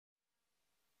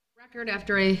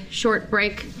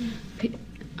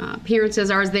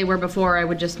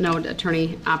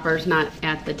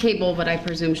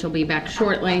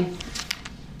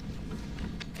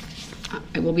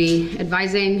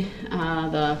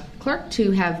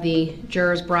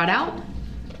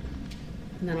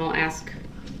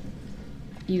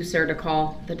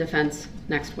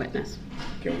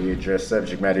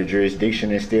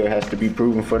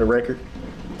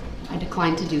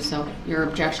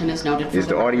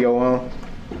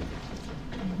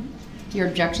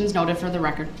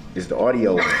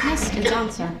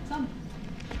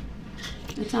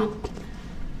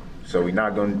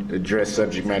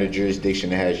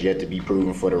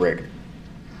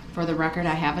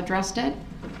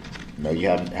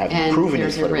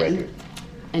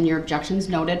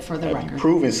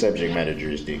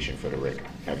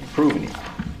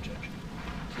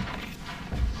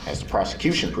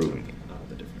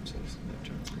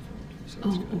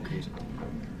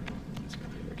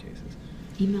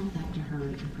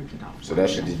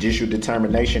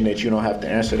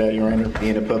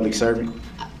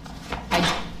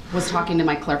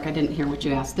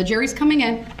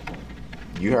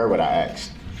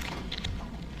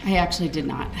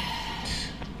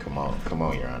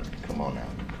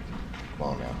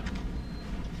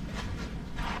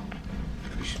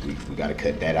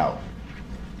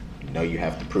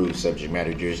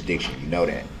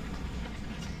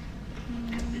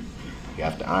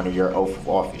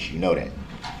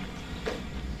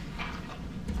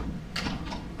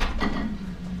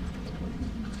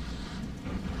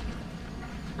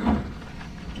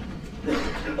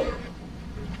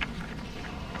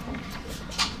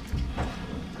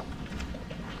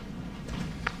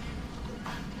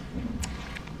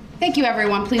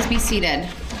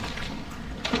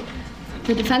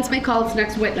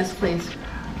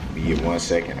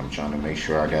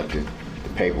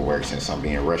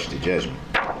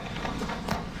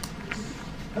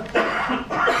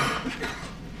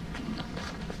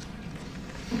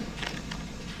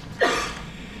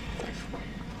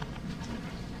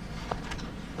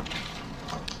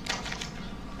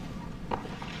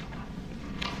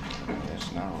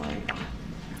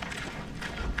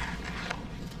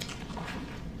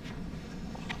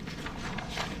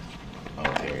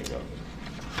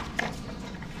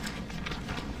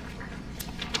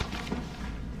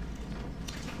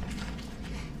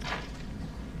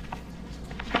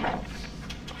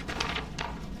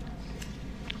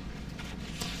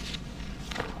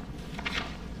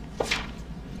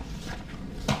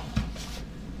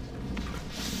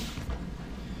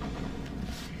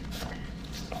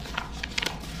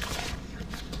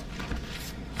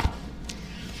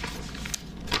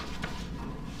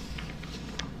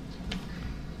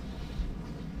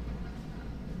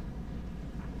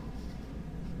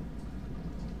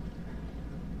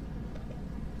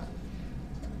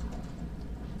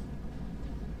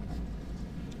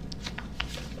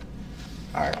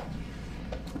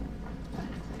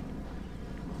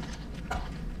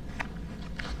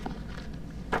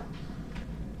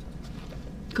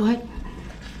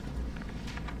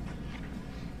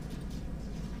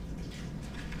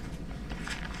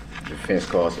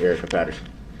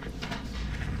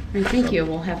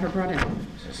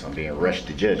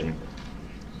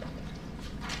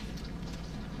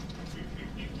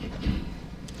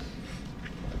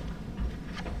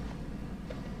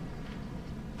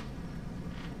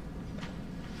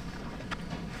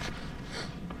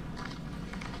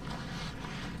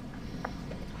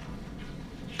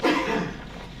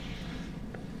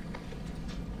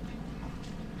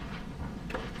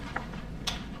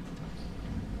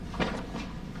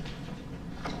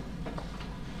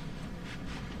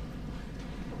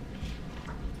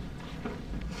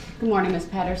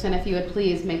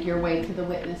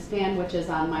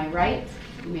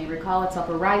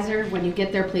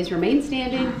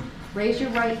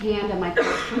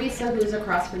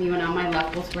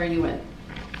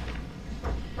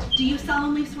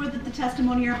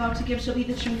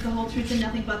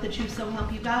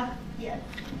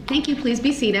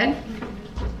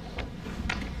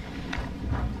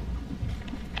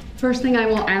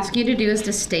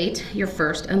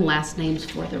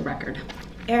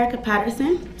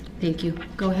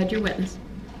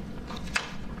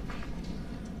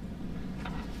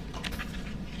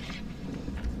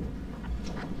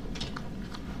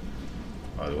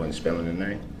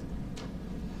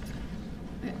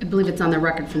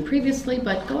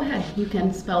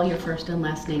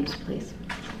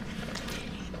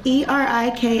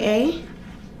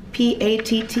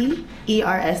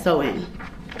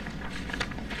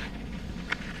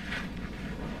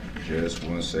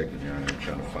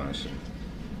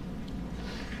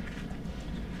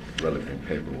relevant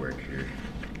paperwork here.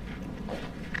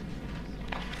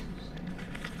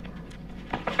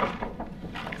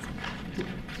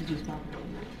 Did you spell?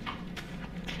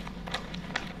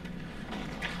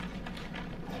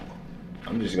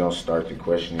 I'm just gonna start the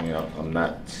questioning. I'm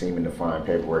not seeming to find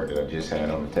paperwork that I just had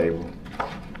on the table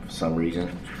for some reason,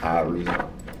 odd reason.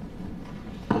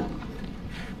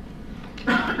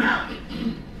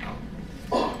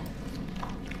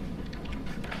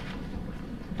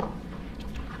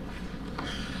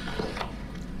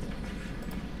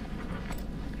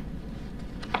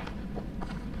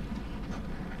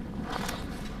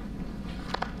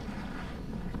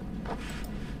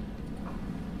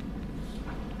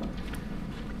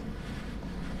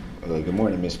 Good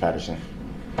morning, Miss Patterson.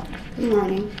 Good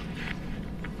morning.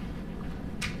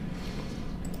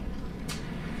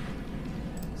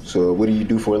 So what do you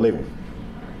do for a living?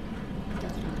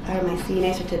 I have my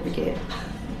CNA certificate.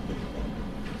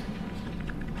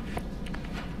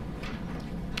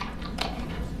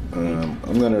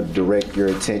 I'm gonna direct your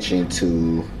attention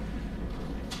to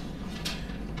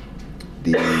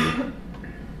the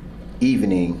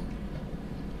evening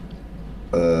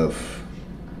of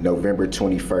November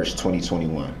 21st,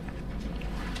 2021.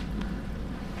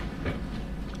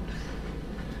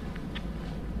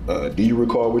 Do you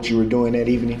recall what you were doing that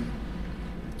evening?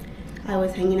 I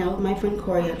was hanging out with my friend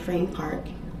Corey at Frame Park.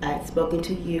 I had spoken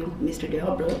to you, Mr.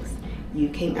 Darrell Brooks. You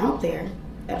came out there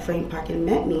at Frame Park and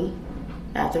met me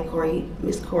after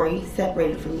Miss Corey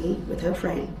separated from me with her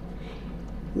friend.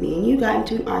 Me and you got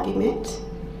into an argument.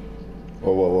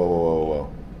 Whoa.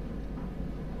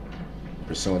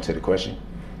 Pursuant to the question?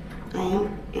 I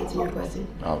am answering your question.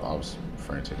 I was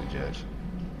referring to the judge.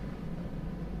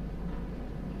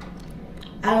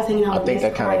 I was hanging out I with think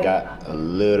Miss that kind of Corey. got a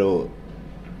little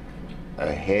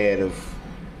ahead of.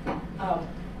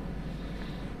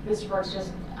 Mr. Brooks,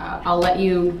 just, I'll let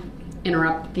you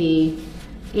interrupt the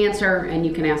answer and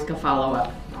you can ask a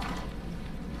follow-up.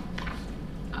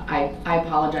 I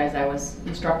apologize, I was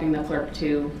instructing the clerk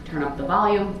to turn up the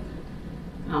volume.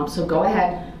 So go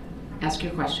ahead, ask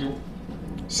your question.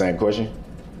 Same question?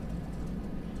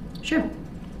 Sure.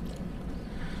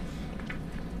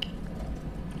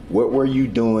 What were you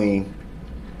doing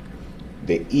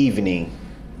the evening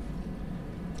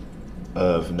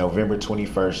of November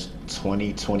 21st,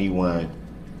 2021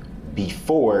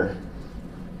 before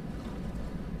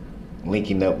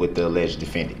linking up with the alleged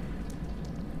defendant?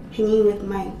 Hanging with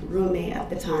my roommate at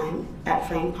the time at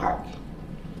Frame Park.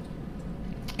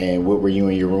 And what were you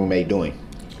and your roommate doing?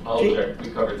 I'll object. We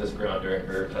covered this ground during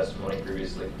her testimony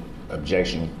previously.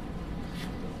 Objection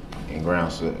and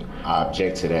grounds for, I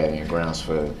object to that and grounds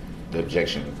for the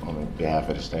objection on behalf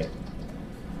of the state.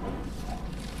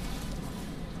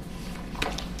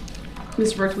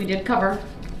 Mr. Brooks, we did cover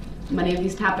many of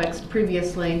these topics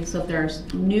previously, so if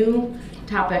there's new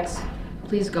topics,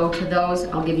 please go to those.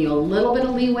 I'll give you a little bit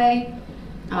of leeway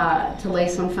to lay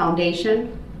some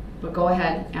foundation, but go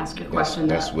ahead, ask your question.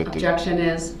 That's The what the- objection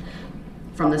is,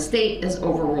 from the state, is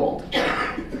overruled.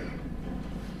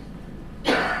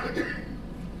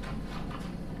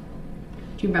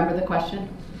 Do you remember the question?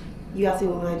 You asked me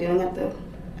what was I doing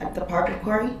at the park with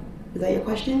Corey? Is that your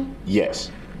question?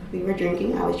 Yes. We were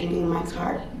drinking. I was drinking Mike's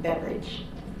Hard beverage.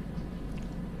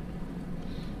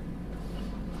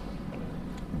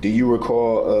 Do you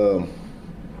recall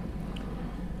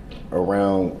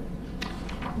around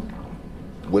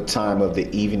what time of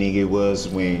the evening it was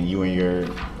when you and your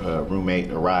roommate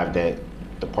arrived at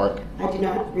the park? I do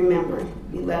not remember.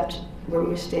 We left where we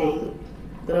were staying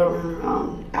a little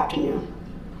around afternoon.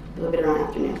 A little bit around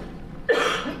afternoon.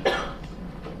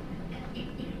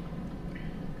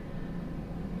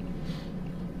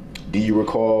 Do you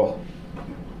recall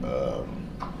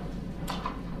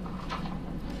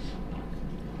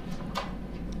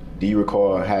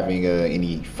having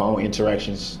any phone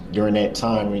interactions during that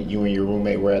time when you and your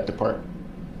roommate were at the park?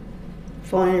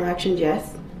 Phone interactions,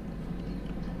 yes.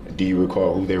 Do you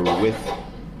recall who they were with?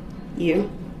 You.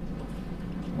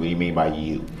 What do you mean by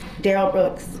you? Darrell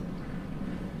Brooks.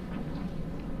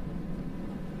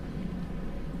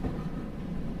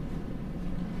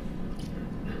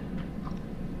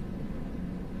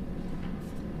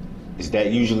 Is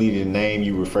that usually the name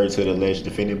you refer to the alleged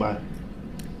defendant by?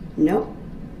 Nope.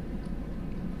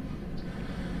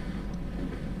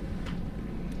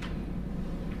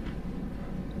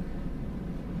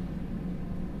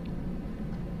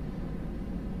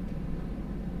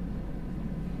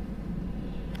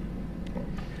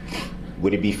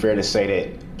 Would it be fair to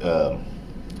say that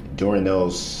during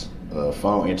those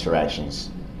phone interactions,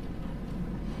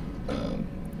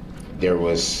 there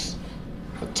was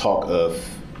a talk of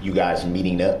you guys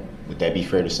meeting up Would that be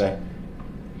fair to say?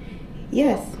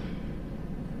 Yes.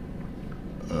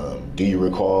 Do you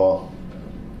recall,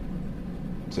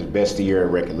 to the best of your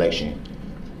recollection,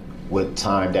 what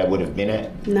time that would have been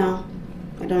at? No,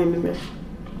 I don't remember.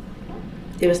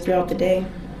 It was throughout the day.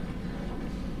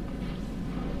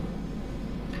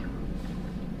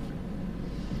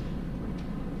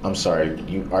 I'm sorry,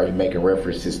 are you making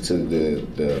references to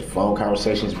the phone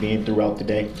conversations being throughout the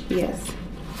day? Yes.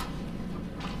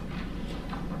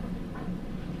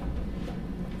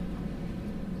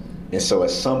 And so at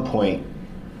some point,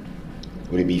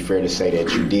 would it be fair to say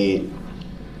that you did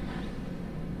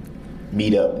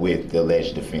meet up with the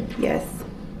alleged defendant? Yes.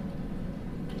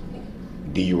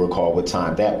 Do you recall what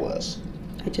time that was?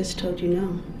 I just told you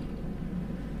no.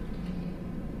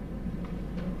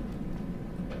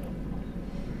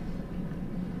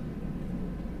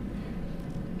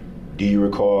 Do you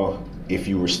recall if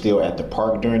you were still at the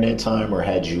park during that time or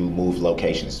had you moved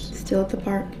locations? Still at the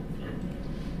park.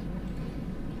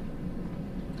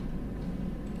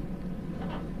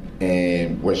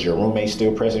 And was your roommate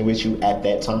still present with you at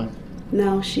that time?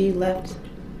 No, she left.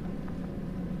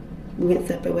 We went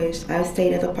separate ways. I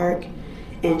stayed at the park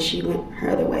and she went her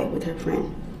other way with her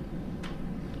friend.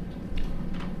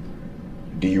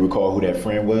 Do you recall who that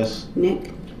friend was?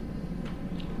 Nick?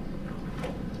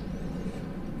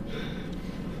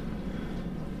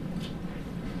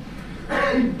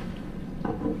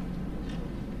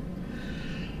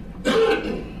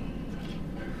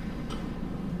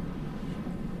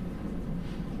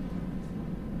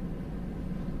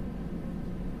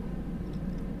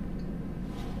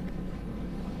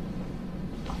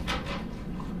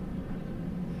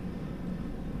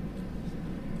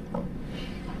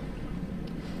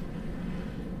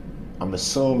 I'm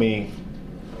assuming,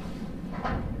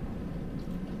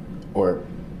 or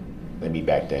let me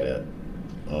back that up.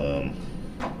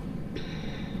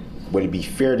 Would it be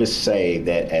fair to say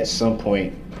that at some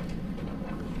point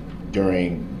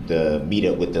during the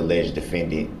meetup with the alleged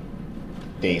defendant,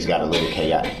 things got a little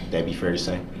chaotic? That'd be fair to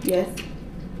say? Yes.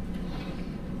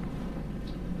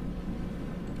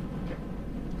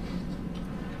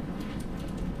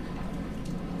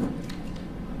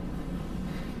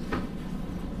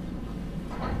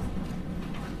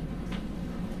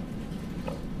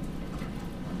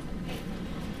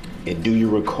 And do you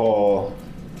recall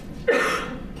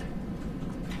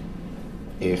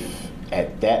if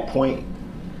at that point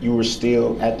you were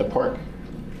still at the park?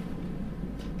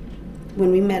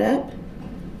 When we met up,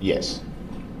 Yes.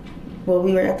 well,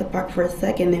 we were at the park for a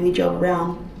second, then we drove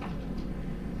around.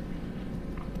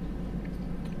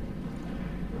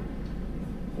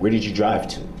 Where did you drive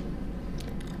to?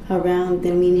 Around,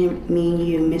 then me and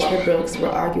you, Mr. Brooks, were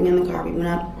arguing in the car. We went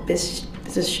up this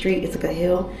is a street, it's like a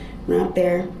hill. Went up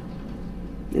there,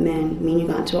 and then me and you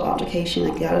got into an altercation.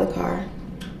 I got out of the car,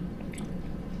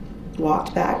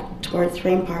 walked back towards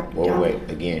Frame Park. Whoa, wait,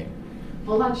 again.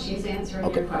 Hold on, she's answering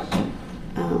Okay. your question.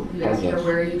 Um, You asked her Yes.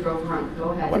 where you drove around. Go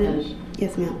ahead, What? finish.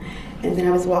 yes, ma'am. And then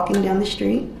I was walking down the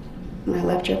street when I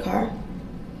left your car.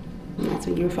 And that's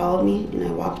when you followed me, and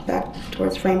I walked back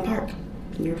towards Frame Park,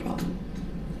 and you were following me.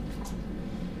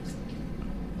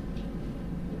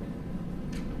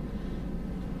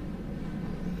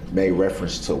 Made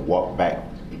reference to walk back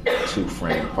to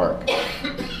Frame Park.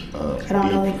 I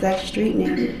don't know the exact street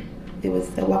name. It was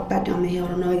I walked back down the hill. I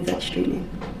don't know the exact street name.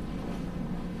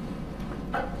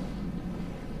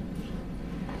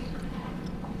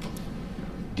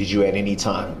 Did you at any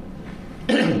time,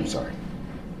 sorry,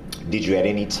 did you at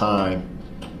any time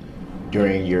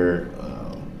during your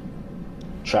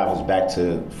travels back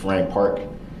to Frame Park,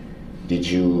 did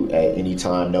you at any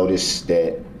time notice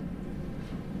that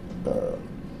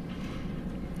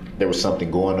there was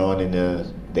something going on in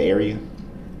the area?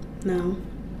 No.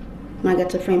 When I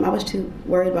got to Frame, I was too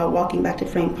worried about walking back to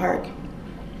Frame Park.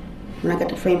 When I got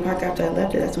to Frame Park after I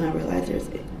left it, that's when I realized there's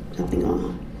something going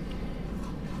on.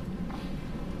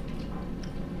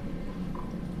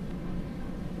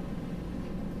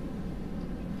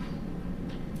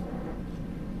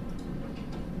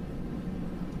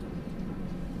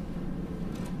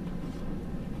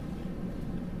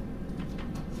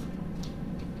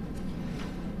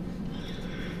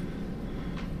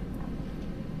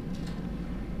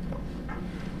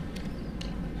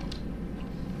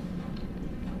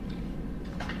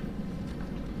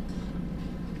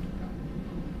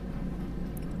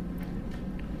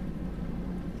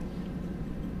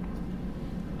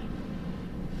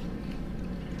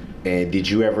 And did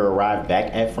you ever arrive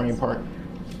back at Frame Park?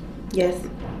 Yes.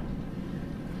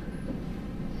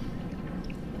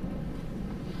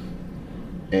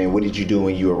 And what did you do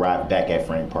when you arrived back at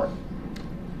Frame Park?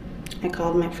 I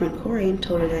called my friend Corey and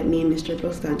told her that me and Mr.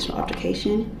 Brooks got into an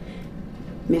altercation.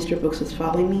 Mr. Brooks was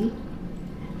following me.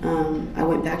 I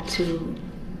went back to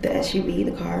the SUV,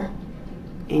 the car,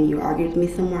 and you argued with me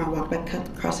somewhere. I walked back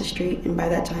across the street, and by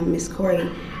that time, Miss Corey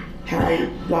had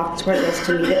walked towards us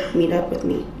to meet up with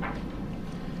me.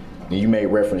 You made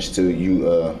reference to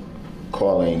you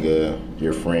calling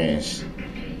your friends.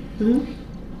 Mm-hmm.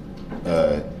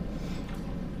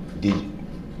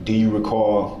 Do you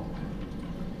recall?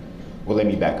 Well, let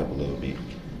me back up a little bit.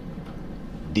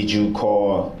 Did you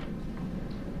call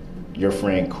your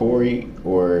friend Corey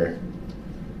or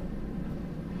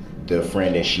the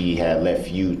friend that she had left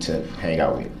you to hang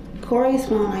out with? Corey's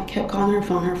phone, I kept calling her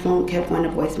phone. Her phone kept going to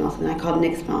voicemail, so then I called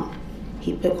Nick's phone.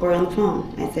 He put Corey on the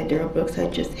phone. I said Darrell Brooks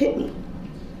had just hit me.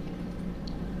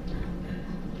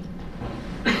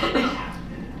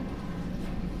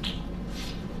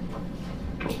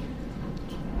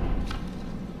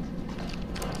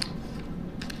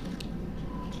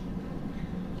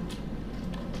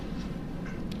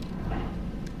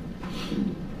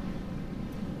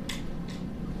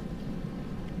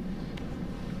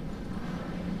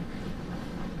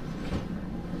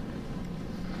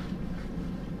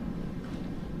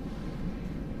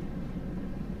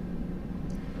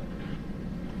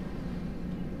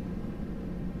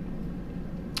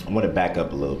 I want to back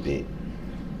up a little bit,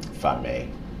 if I may,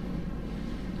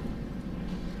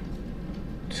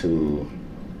 to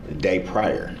the day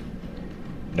prior,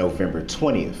 November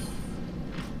 20th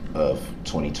of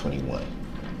 2021.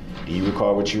 Do you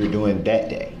recall what you were doing that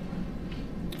day?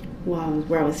 Well,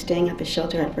 where I was staying at the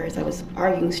shelter at first, I was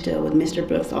arguing still with Mr.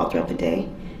 Brooks all throughout the day.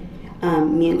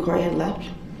 Me and Corey had left,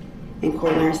 and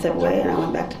Corey and I stepped away, and I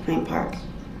went back to Frame Park.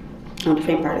 On the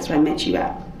Frame Park, that's where I met you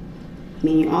at.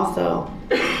 Me and you also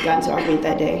got into argument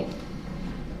that day,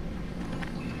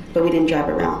 but we didn't drive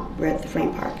around. We're at the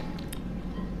Frame Park.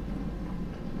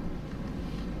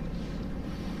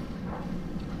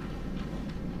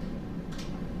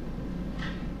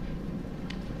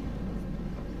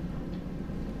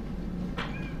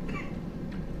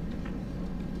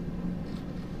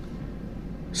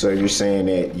 So you're saying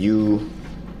that you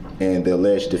and the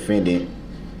alleged defendant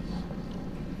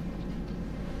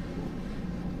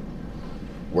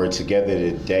were together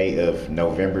the day of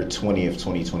November 20th,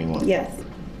 2021? Yes.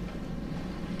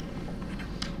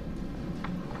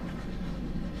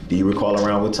 Do you recall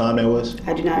around what time that was?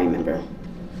 I do not remember.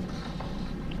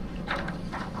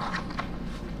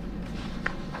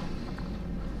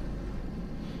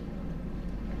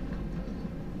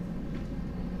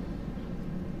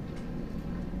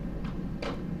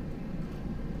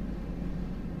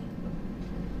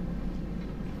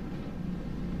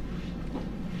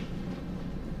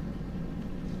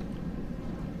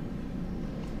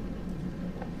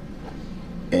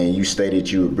 And you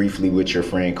stated you were briefly with your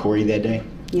friend Corey that day?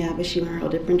 Yeah, but she went a whole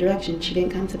different direction. She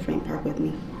didn't come to Frame Park with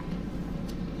me.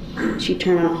 She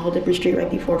turned on a whole different street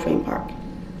right before Frame Park.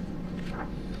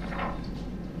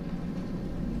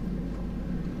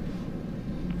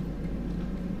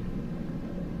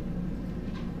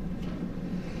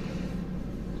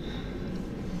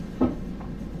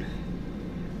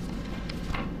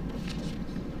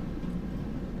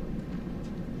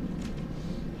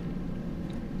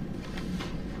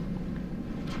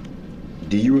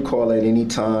 Do you recall at any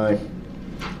time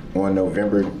on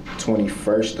November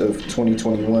 21st of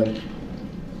 2021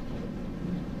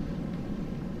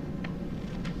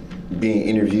 being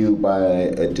interviewed by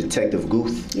a Detective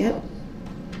Guth? Yep.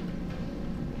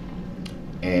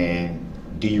 And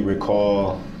do you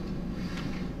recall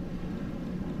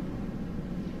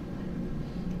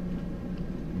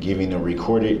giving a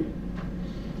recorded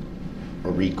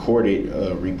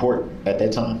report at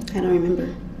that time? I don't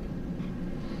remember.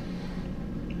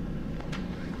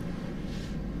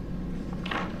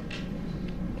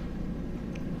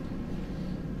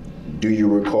 Do you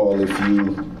recall if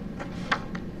you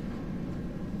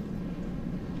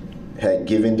had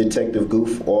given Detective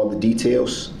Guth all the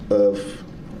details of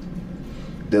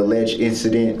the alleged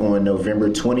incident on November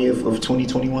 20th of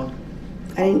 2021?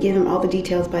 I didn't give him all the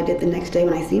details, but I did the next day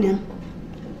when I seen him.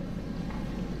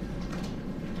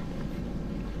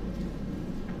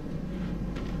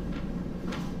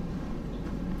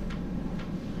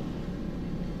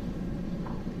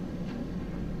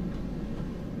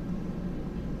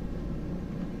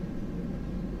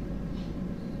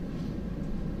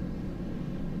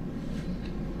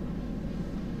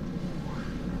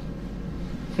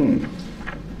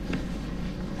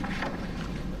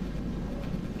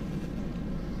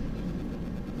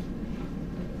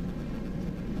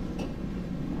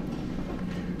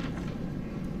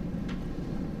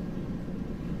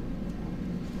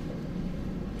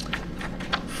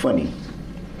 funny.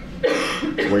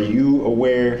 Were you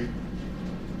aware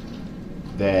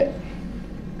that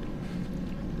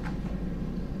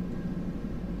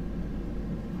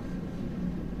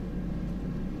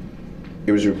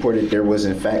it was reported there was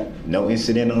in fact no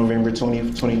incident on November 20th,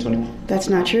 2021? That's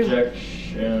not true.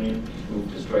 Objection.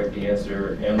 Move to strike the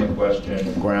answer and the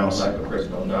question. Grounds. Lack of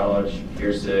personal knowledge.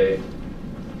 Hearsay.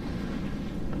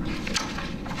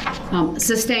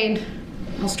 Sustained.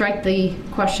 I'll strike the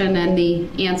question and the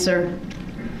answer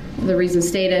for the reason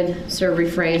stated, sir,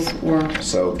 rephrase, or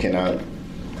So can I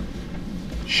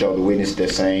show the witness the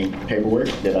same paperwork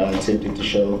that I attempted to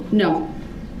show? no.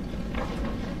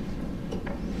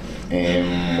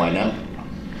 And why not?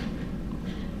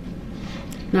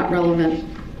 Not relevant.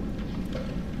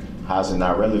 How's it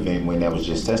not relevant when that was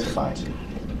just testified to?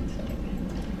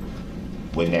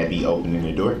 Wouldn't that be opening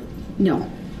the door?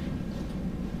 No.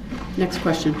 Next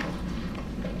question.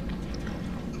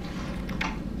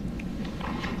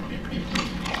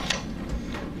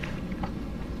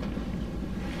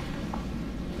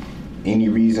 Any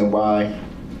reason why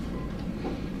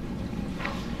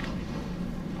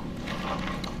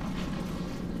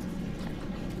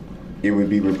it would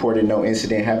be reported no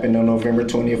incident happened on November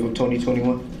 20th of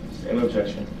 2021? Same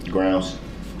objection. Grounds.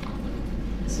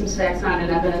 Some facts not in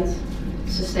evidence.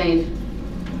 Sustained.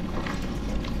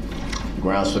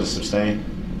 Grounds for the sustain?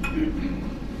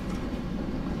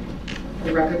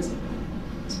 The record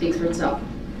speaks for itself.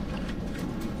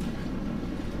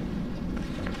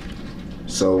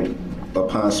 So,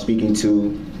 upon speaking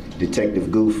to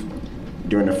Detective Goof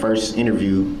during the first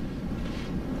interview,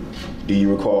 do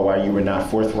you recall why you were not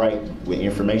forthright with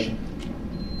information?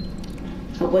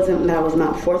 It wasn't that I was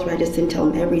not forthright, I just didn't tell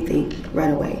him everything right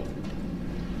away.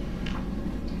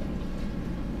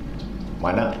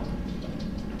 Why not?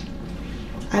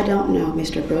 I don't know,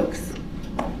 Mr. Brooks.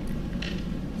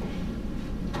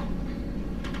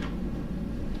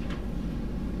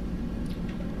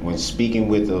 When speaking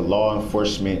with a law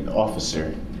enforcement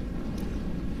officer,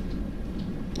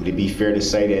 would it be fair to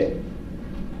say that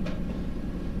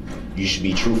you should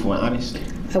be truthful and honest?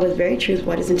 I was very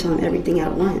truthful, I just didn't tell him everything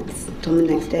at once. I told him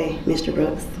the next day, Mr.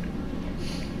 Brooks.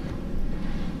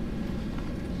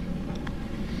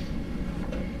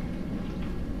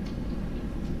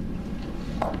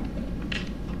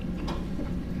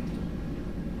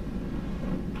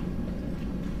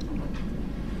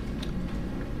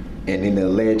 And in the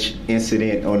alleged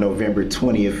incident on November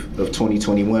 20th of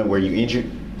 2021, were you injured?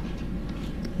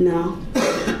 No.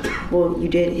 Well, you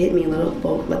did hit me a little,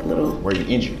 both like a little. Were you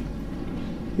injured?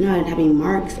 No, I didn't have any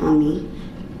marks on me.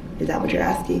 Is that what you're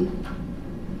asking?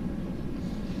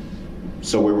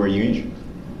 So where were you injured?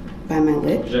 By my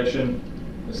lip? Objection.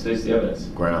 This states the evidence.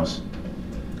 Grounds.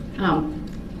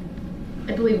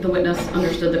 I believe the witness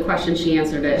understood the question. She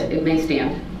answered it. It may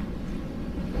stand.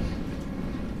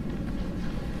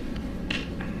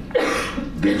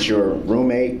 Did your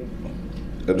roommate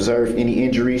observe any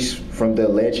injuries from the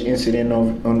alleged incident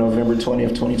on November 20th,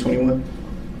 2021?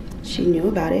 She knew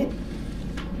about it,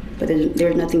 but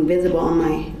there's nothing visible on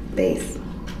my face.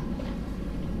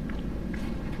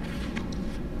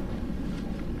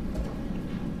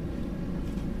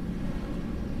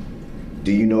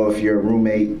 Do you know if your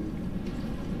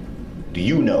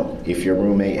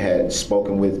roommate had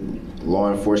spoken with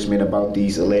law enforcement about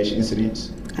these alleged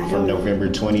incidents I from don't know. November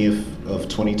 20th of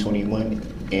 2021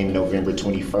 and November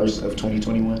 21st of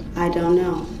 2021? I don't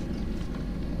know.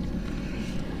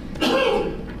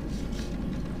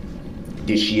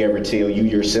 Did she ever tell you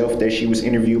yourself that she was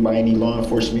interviewed by any law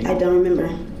enforcement? I don't remember.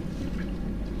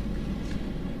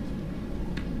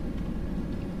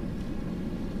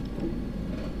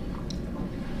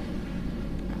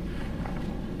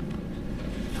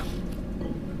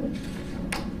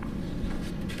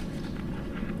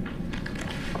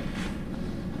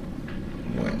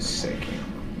 One second.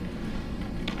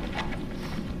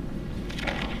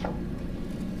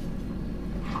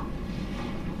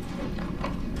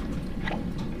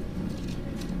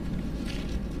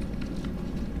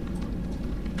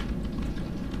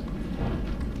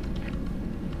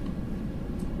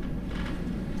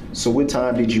 So what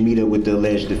time did you meet up with the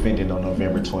alleged defendant on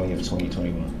November 20th,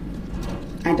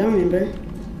 2021? I don't remember.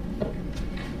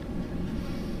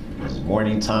 Was it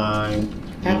morning time?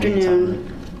 evening Afternoon.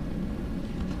 time?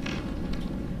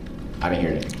 I didn't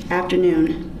hear that.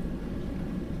 Afternoon.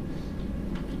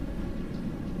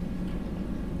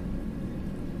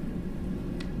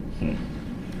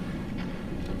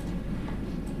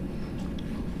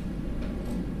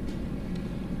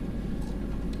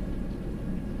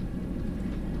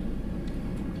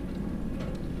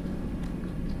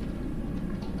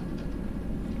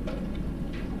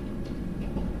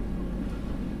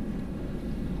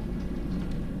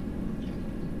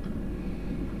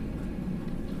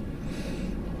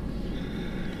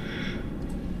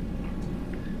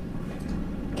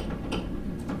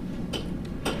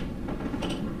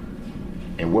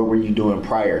 And what were you doing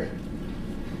prior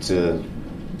to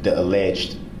the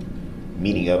alleged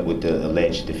meeting up with the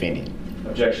alleged defendant?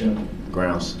 Objection.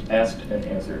 Grounds. Asked and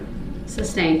answered.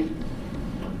 Sustained.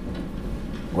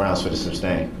 Grounds for the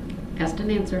sustain. Asked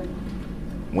and answered.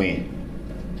 When?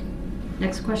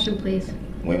 Next question, please.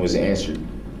 When was it answered?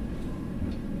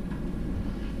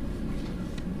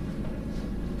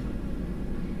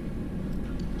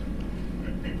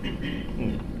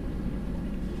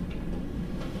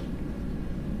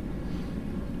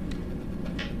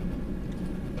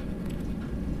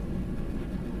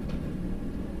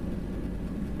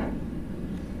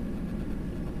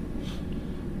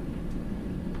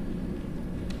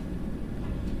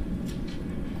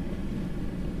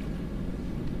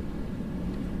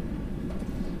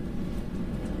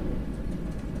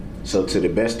 So to the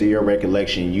best of your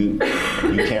recollection, you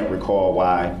can't recall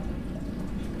why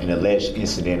an alleged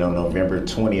incident on November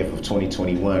 20th of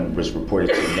 2021 was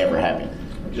reported to never happen.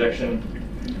 Objection.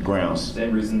 Grounds.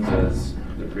 Same reasons as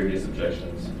the previous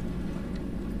objections.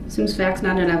 Assumes facts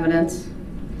not in evidence.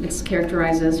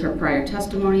 Mischaracterizes her prior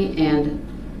testimony and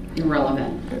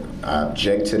irrelevant. I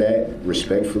object to that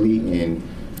respectfully and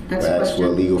Next ask for a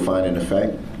question. legal finding of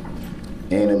fact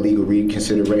and a legal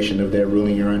reconsideration of that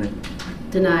ruling, Your Honor.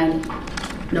 Denied.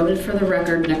 Noted for the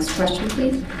record. Next question,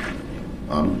 please.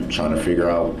 I'm trying to figure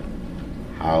out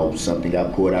how something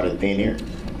got pulled out of thin air.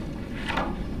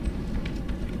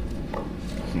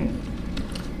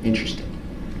 Interesting.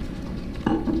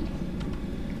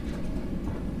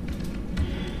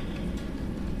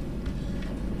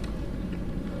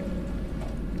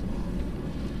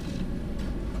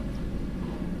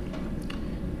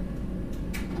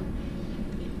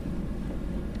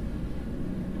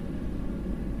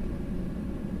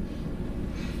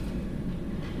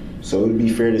 So it would be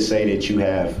fair to say that you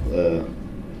have a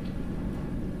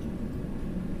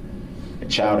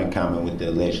child in common with the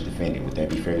alleged defendant. Would that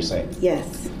be fair to say?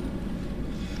 Yes.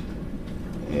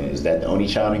 Is that the only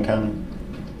child in common?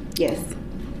 Yes.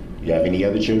 You have any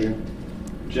other children?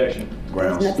 Objection.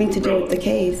 Grounds. Nothing to do with the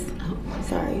case.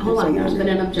 Sorry. Hold on, Your there's Honor.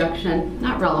 been an objection.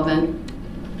 Not relevant.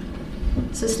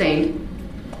 Sustained.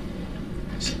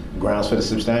 Grounds for the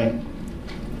sustain?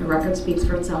 The record speaks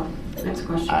for itself. Next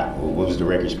question. What was the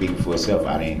record speaking for itself?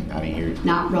 I didn't hear it.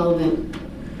 Not relevant.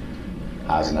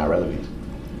 How is it not relevant?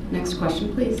 Next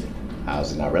question, please. How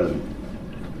is it not relevant?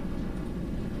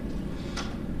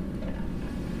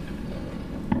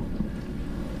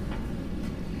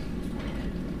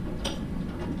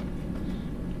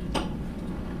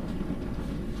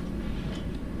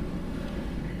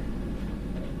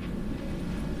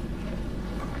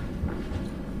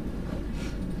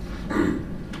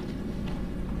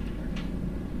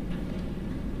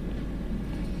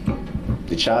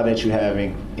 The child that you have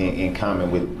in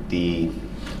common with the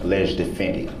alleged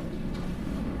defendant,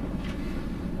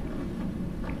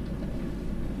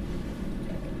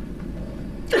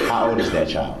 how old is that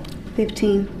child?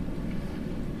 15.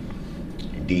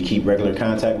 Do you keep regular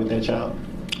contact with that child?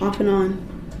 Off and on.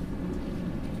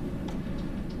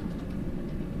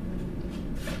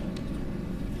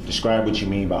 Describe what you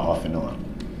mean by off and on.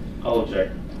 I'll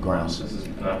object. Grounds. This is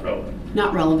not relevant.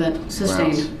 Not relevant.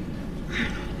 Sustained.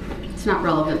 Grounds. It's not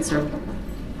relevant, sir.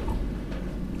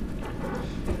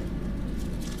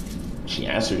 She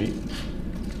answered it.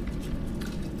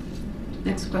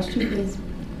 Next question, please.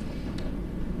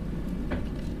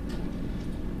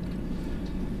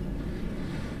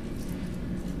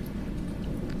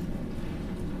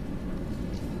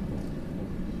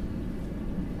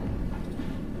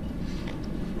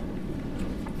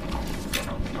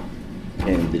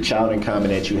 And the child in common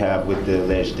that you have with the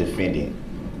alleged defendant,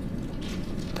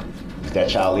 does that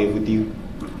child live with you?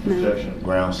 No. Objection.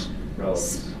 Grounds.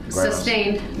 Relevance. Grounds.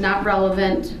 Sustained. Not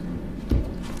relevant.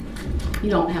 You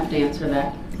don't have to answer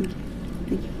that. Thank you.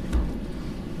 Thank you.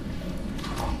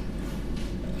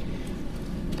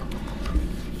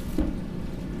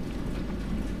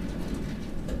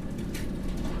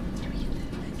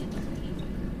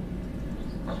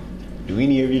 Do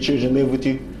any of your children live with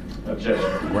you?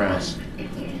 Objection. Grounds.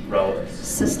 Relevance.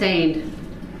 Sustained.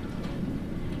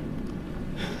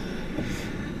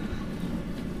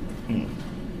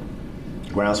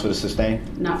 Grounds for the sustain?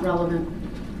 Not relevant.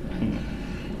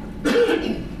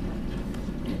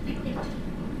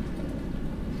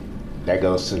 That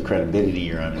goes to credibility,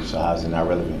 Your Honor, so how is it not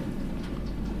relevant?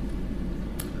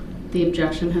 The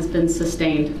objection has been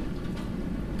sustained.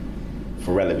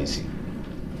 For relevancy.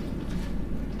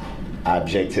 I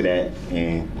object to that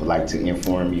and would like to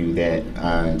inform you that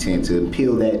I intend to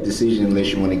appeal that decision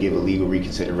unless you want to give a legal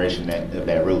reconsideration of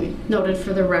that ruling. Noted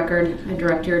for the record, I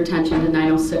direct your attention to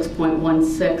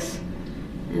 906.16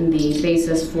 And the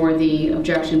basis for the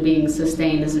objection being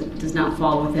sustained is it does not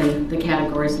fall within the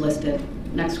categories listed.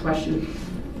 Next question.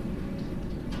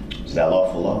 Is that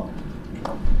lawful law?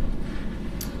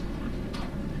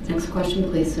 Next question,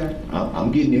 please, sir.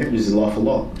 I'm getting there. This is lawful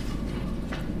law.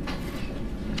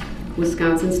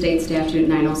 Wisconsin State Statute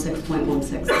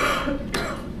 906.16.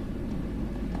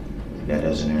 That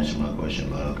doesn't answer my question,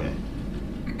 but okay.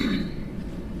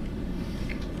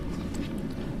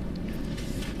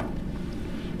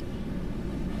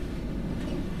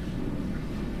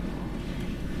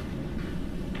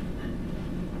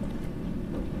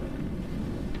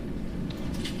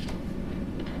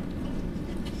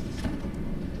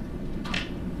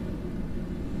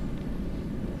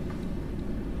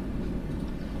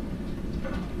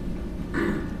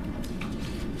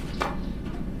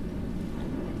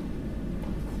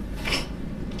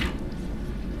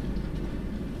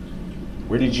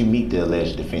 Where did you meet the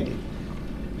alleged defendant?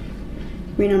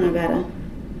 Reno, Nevada.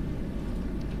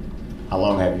 How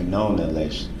long have you known the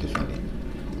alleged defendant?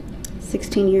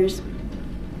 16 years.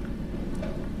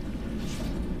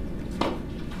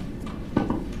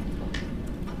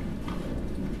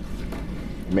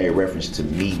 You made reference to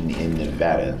meeting in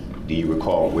Nevada. Do you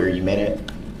recall where you met at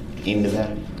in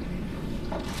Nevada?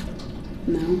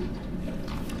 No.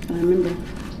 I don't remember.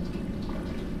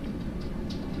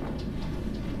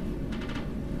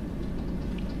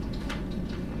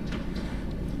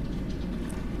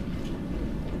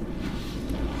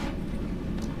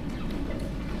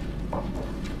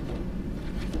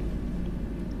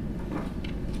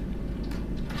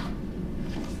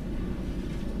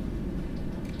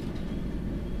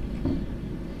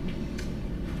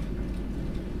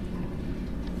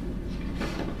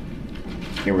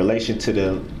 In relation to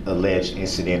the alleged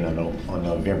incident on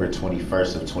November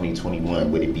 21st of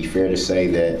 2021, would it be fair to say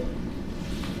that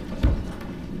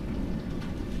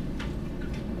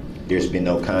there's been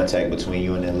no contact between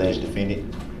you and the alleged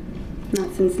defendant?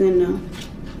 Not since then, no.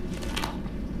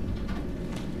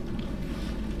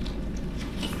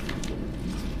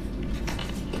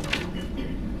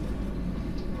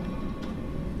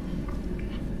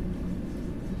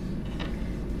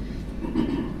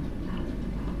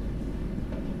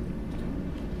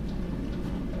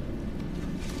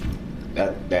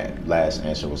 That last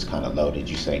answer was kind of low. Did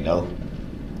you say no?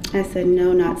 I said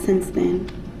no, not since then.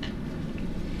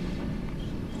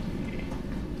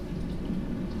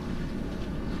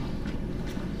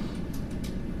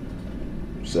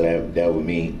 So that would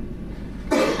mean,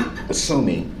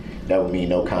 assuming, that would mean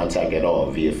no contact at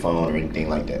all via phone or anything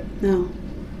like that? No.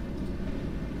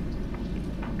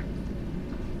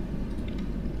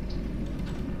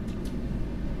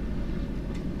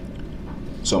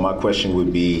 So my question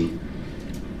would be,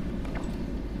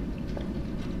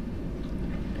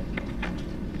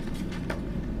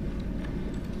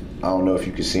 I don't know if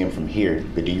you can see them from here,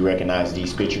 but do you recognize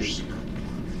these pictures?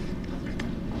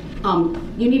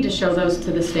 You need to show those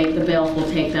to the state. The bailiff will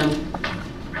take them.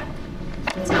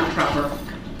 It's not proper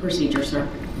procedure, sir.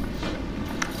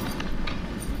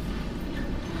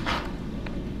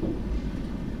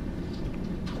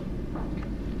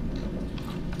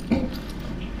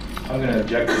 I'm going to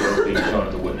object to those being shown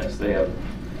to the witness. They have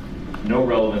no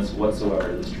relevance whatsoever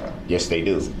to this trial. Yes, they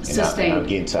do. Sustained. And I'll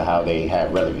get into how they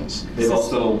have relevance. They've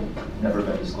also never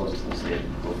been disclosed to the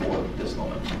state before this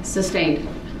moment. Sustained.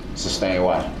 Sustained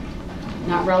why?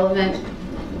 Not relevant.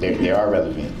 They are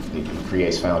relevant. It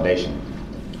creates foundation.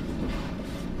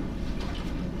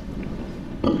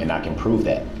 And I can prove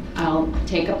that. I'll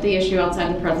take up the issue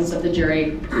outside the presence of the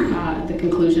jury at the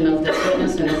conclusion of this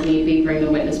witness, and if need be, bring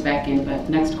the witness back in. But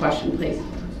next question, please.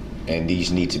 And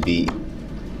these need to be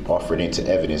offered into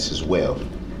evidence as well.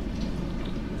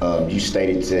 You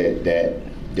stated that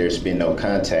there's been no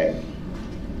contact.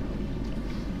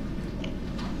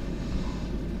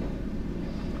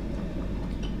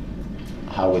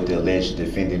 How would the alleged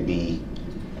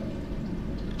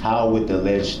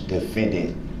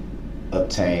defendant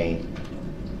obtain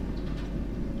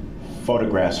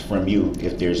photographs from you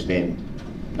if there's been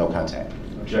no contact?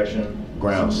 Objection.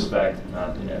 Grounds. Assumes the fact,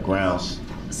 not in evidence. Grounds.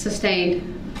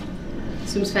 Sustained.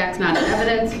 Assumes facts not in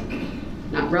evidence.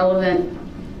 Not relevant.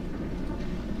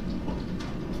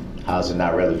 How's it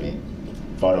not relevant?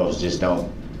 Photos just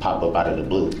don't pop up out of the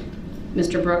blue.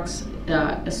 Mr. Brooks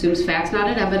assumes facts not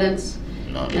in evidence.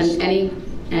 No, And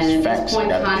at facts. this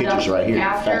point, I got the pictures conduct right here.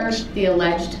 after Facts. the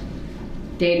alleged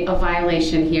date of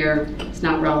violation here is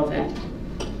not relevant.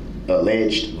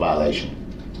 Alleged violation.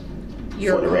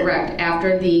 You're For the record. correct.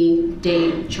 After the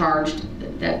date charged,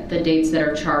 that the dates that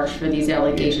are charged for these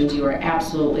allegations, you are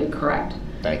absolutely correct.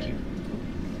 Thank you.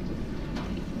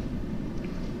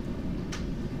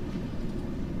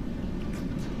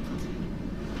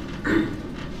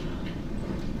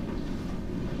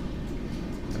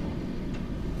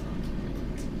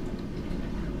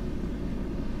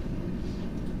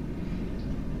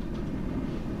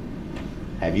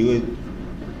 Have you,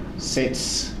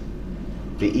 since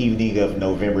the evening of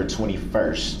November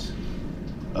 21st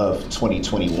of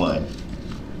 2021,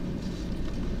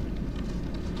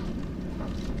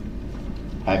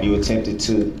 have you attempted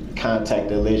to contact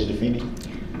the alleged defendant?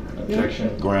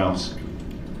 Objection. Grounds.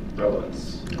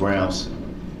 Relevance. Grounds.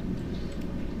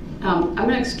 I'm going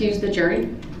to excuse the jury.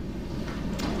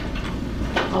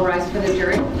 I'll rise for the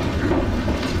jury.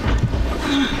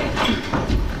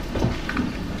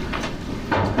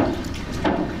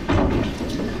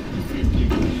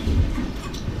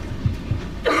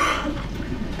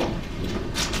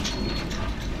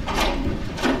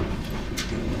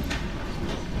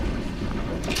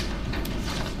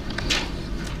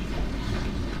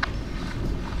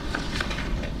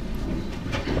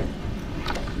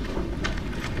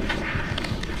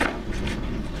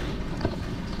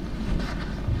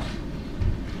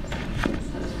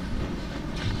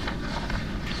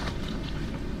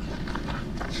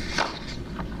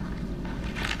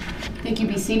 Thank you.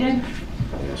 Be seated.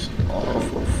 That's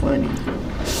awful funny.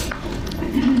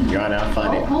 Your Honor, I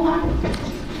find Oh, it. hold on.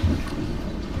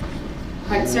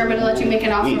 All right, sir, I'm going to let you make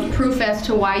an offer of proof as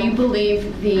to why you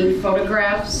believe the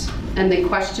photographs and the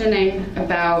questioning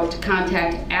about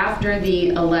contact after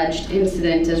the alleged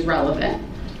incident is relevant.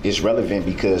 It's relevant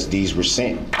because these were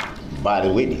sent by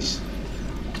the witness.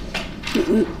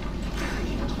 It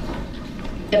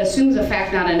assumes a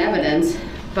fact, not an evidence,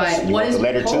 but You what want is... the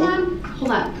letter hold too? on,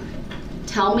 hold on.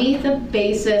 Tell me the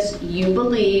basis you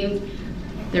believe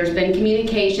there's been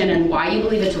communication and why you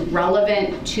believe it's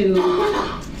relevant to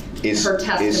her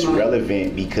testimony. It's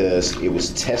relevant because it was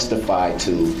testified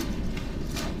to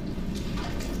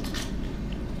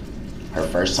her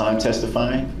first time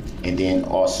testifying, and then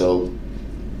also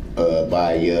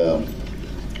by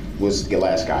was the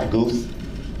last guy, Guth,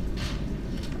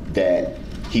 that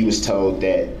he was told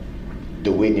that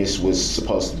the witness was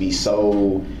supposed to be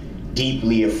so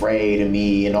deeply afraid of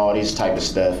me and all this type of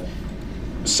stuff.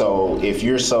 So if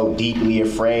you're so deeply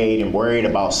afraid and worried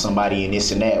about somebody and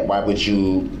this and that, why would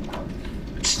you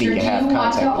sneak and have Do you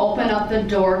want contact? to open up the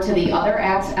door to the other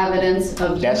act's evidence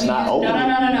of That's you not use- opening.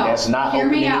 No. That's not Hear me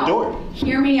opening the out. door.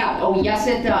 Hear me out. Oh, yes,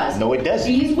 it does. No, it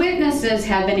doesn't. These witnesses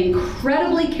have been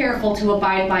incredibly careful to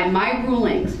abide by my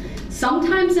rulings.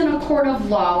 Sometimes in a court of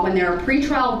law, when there are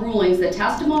pretrial rulings, the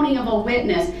testimony of a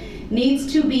witness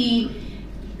needs to be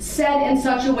said in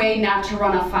such a way not to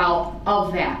run afoul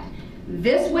of that.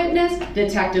 This witness,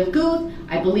 Detective Guth,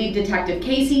 I believe Detective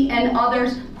Casey and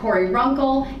others, Corey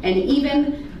Runkle, and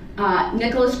even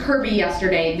Nicholas Kirby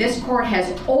yesterday, this court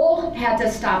has all had to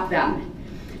stop them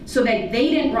so that they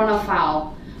didn't run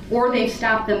afoul, or they've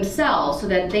stopped themselves so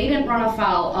that they didn't run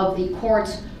afoul of the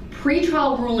court's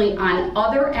pretrial ruling on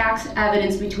other acts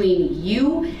evidence between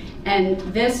you and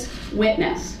this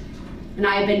witness. And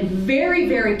I have been very,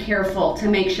 very careful to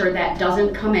make sure that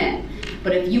doesn't come in.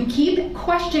 But if you keep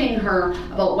questioning her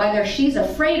about whether she's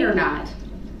afraid or not,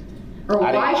 or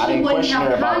why she wouldn't question her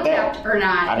have about that. contact or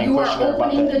not, you are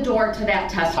opening the door to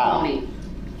that testimony.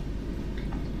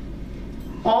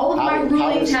 All of my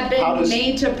rulings have been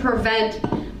made to prevent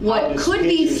what could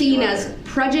be seen as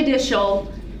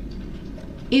prejudicial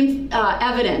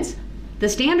evidence. The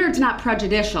standard's not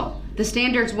prejudicial. The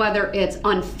standard's whether it's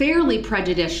unfairly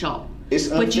prejudicial.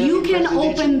 But you can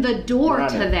open the door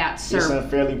to that, sir. It's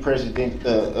unfairly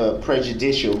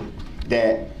prejudicial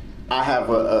that I have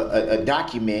a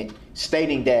document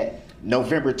stating that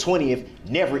November 20th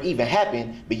never even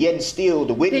happened, but yet and still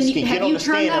the witness can get on the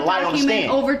stand and lie on the stand. Have you turned that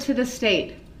document over to the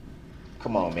state?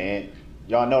 Come on, man.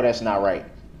 Y'all know that's not right.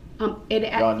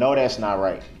 Y'all know that's not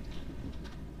right.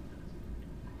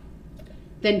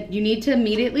 Then you need to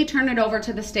immediately turn it over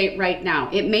to the state right now.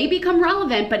 It may become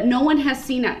relevant, but no one has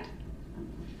seen it.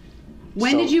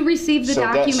 When did you receive the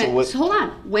document? Hold on.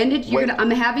 When did you?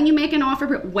 I'm having you make an offer.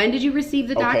 When did you receive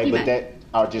the document? Okay,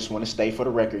 but I just want to stay for the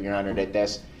record, Your Honor,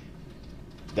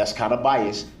 that's kind of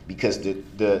biased because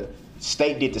the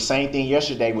state did the same thing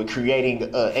yesterday with creating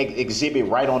an exhibit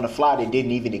right on the fly that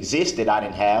didn't even exist that I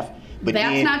didn't have. But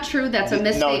that's not true. That's a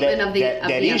misstatement of the That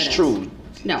evidence. is true.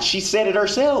 No. She said it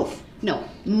herself. No,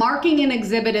 marking an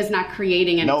exhibit is not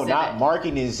creating an exhibit. No, not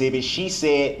marking an exhibit. She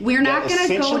said we're not going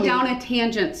to go down a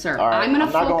tangent, sir. Right, I'm going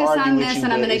to focus on this,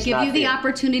 and I'm going to give you the fair.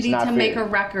 opportunity to make a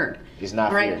record. It's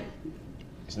not fair.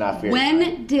 It's not fair.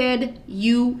 When did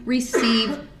you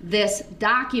receive this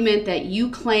document that you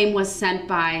claim was sent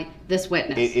by this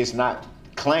witness? It's not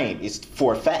claim. It's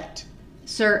for a fact.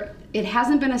 Sir, it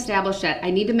hasn't been established yet.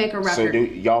 I need to make a record. So do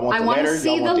y'all want the letter? I want to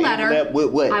see the letter.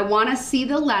 What? I want to see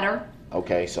the letter.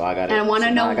 Okay, so I got to. And I want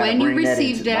to know when you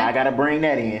received it. I got to bring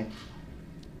that in.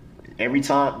 Every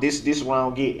time, this is what I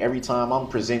don't get. Every time I'm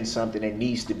presenting something that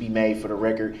needs to be made for the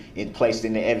record and placed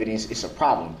in the evidence, it's a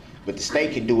problem. But the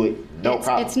state can do it, no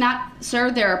problem. It's not, sir.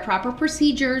 There are proper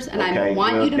procedures, and I Okay,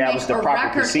 want well, you to that make was the a proper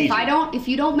record. procedure. If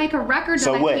you don't make a record,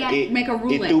 So then what? I can't make a It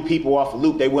ruling. threw people off a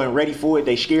loop. They weren't ready for it.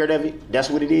 They scared of it.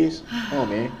 That's what it is. Come on,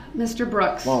 man. Mr.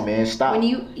 Brooks. Come on, man. Stop. When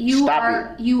you Stop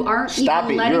aren't it. Stop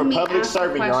You're letting a me public ask the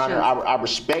servant, Your Honor. questions. I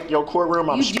respect your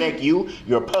courtroom. I You respect do. you.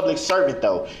 You're a public servant,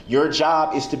 though. Your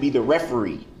job is to be the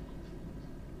referee.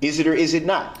 Is it or is it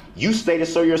not? You stated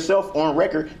so yourself on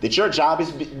record that your job is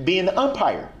being the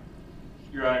umpire.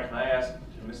 Your Honor, can I ask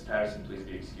Ms. Patterson please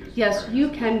be excused? Yes, you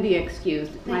can be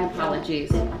excused. My apologies.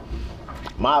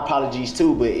 My apologies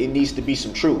too, but it needs to be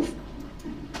some truth.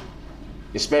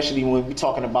 Especially when we're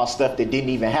talking about stuff that didn't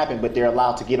even happen, but they're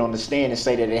allowed to get on the stand and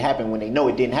say that it happened when they know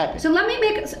it didn't happen. So I'm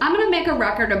going to make a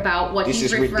record about what This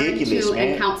he's is referring ridiculous, to man.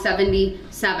 in count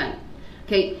 77.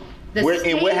 Okay.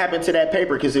 And what happened to that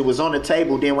paper? Because it was on the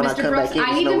table. Then when I Mr. come Brooks, back in, I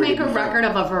it's need to nowhere make be a found. record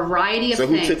of a variety of So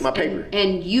who things. took my paper?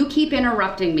 And you keep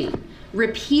interrupting me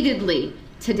repeatedly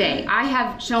today. I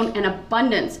have shown an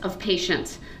abundance of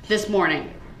patience this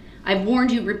morning. I've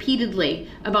warned you repeatedly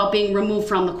about being removed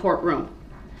from the courtroom.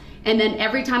 And then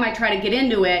every time I try to get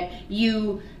into it,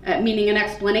 you, meaning an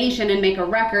explanation and make a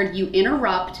record, you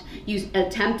interrupt, you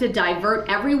attempt to divert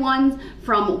everyone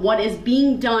from what is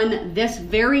being done this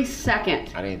very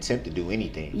second. I didn't attempt to do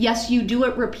anything. Yes, you do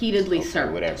it repeatedly, Okay,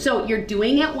 sir. whatever. So you're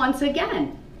doing it once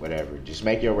again. Whatever. Just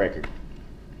make your record.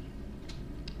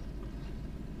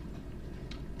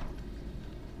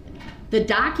 The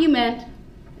document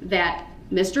that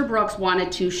Mr. Brooks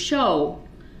wanted to show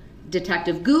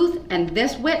Detective Guth and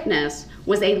this witness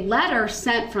was a letter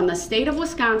sent from the state of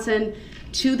Wisconsin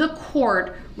to the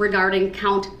court regarding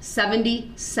count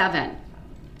 77.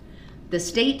 The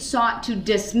state sought to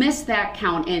dismiss that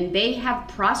count, and they have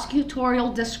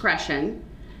prosecutorial discretion,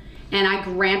 and I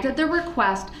granted the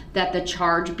request that the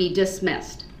charge be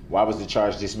dismissed. Why was the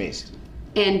charge dismissed?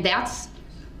 And that's,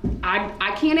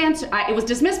 I can't answer. It was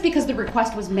dismissed because the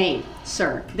request was made,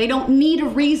 sir. They don't need a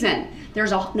reason.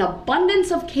 There's an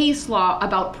abundance of case law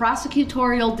about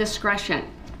prosecutorial discretion.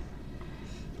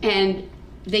 And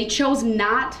they chose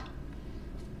not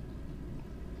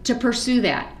to pursue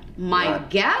that. My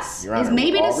guess Your is Honor,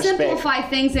 maybe with to all respect. simplify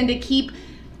things and to keep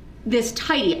this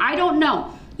tidy. I don't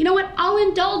know. You know what? I'll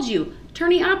indulge you.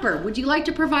 Attorney Opper, would you like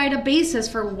to provide a basis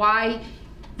for why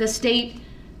the state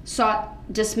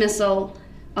sought dismissal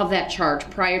of that charge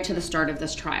prior to the start of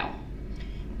this trial?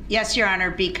 Yes, Your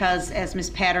Honor, because as Ms.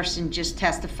 Patterson just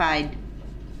testified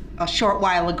a short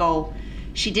while ago,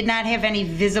 she did not have any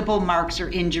visible marks or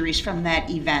injuries from that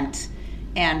event.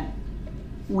 And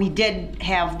we did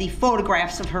have the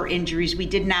photographs of her injuries. We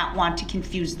did not want to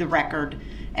confuse the record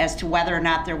as to whether or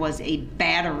not there was a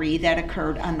battery that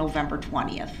occurred on November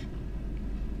 20th.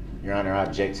 Your Honor, I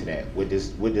object to that. What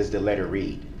does the letter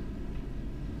read?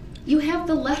 You have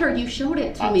the letter. You showed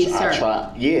it to me, sir. I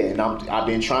tried, yeah, and I've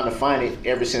been trying to find it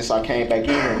ever since I came back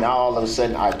in, and now all of a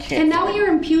sudden I can't. And now find you're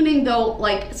it. impugning, though,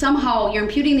 like somehow you're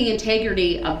imputing the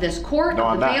integrity of this court, No, of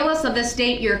I'm the not. bailiffs of this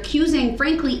state. You're accusing,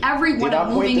 frankly, everyone Did I of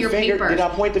point moving the your finger? papers. Did I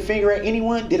point the finger at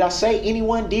anyone? Did I say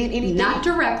anyone did anything? Not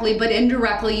directly, but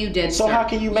indirectly you did, So sir. how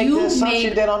can you make the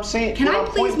assumption that I'm saying? Can that I I'm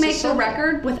please pointing to make the someone?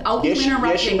 record without Yes, you interrupting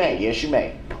yes, you may. me? Yes, you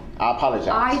may. I apologize.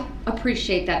 I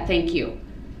appreciate that. Thank you.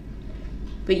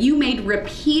 But you made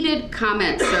repeated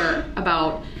comments, sir,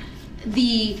 about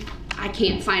I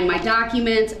can't find my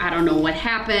documents, I don't know what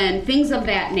happened, things of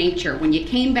that nature. When you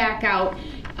came back out,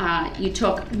 you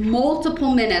took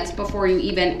multiple minutes before you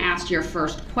even asked your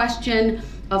first question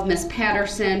of Ms.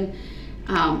 Patterson.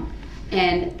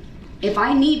 And if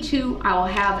I need to, I'll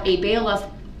have a bailiff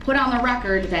put on the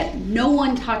record that no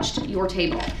one touched your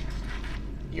table.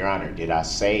 Your Honor, did I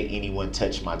say anyone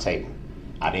touched my table?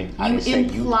 I didn't say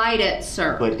You implied it,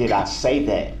 sir. But did I say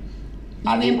that?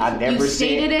 I never You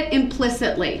stated said it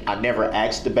implicitly. I never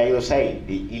asked the bailiffs, hey,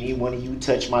 did any one of you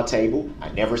touch my table? I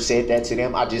never said that to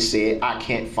them. I just said I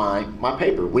can't find my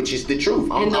paper, which is the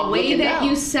truth. And the I'm way looking that down.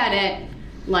 you said it,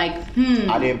 like,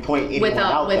 I didn't point anyone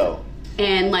out though.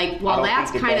 and like, well, don't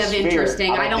that's think that kind that's of fair.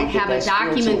 interesting. I I don't don't think that have a that's fair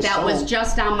to document that was assume.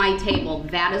 just on my table.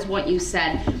 That is what you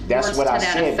said. That's Words what to I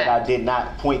that said, but effect. I did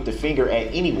not point the finger at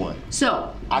anyone.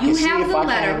 So I you can see have if the I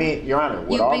letter. came in, Your Honor,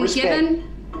 with You've all been respect, given.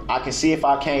 I can see if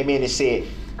I came in and said,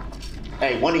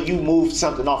 hey, one of you moved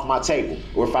something off my table,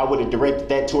 or if I would have directed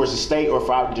that towards the state, or if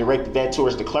I would have directed that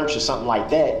towards the clerks or something like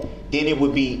that, then that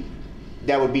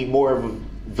would be more of a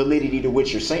validity to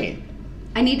what you're saying.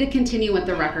 I need to continue with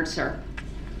the record, sir.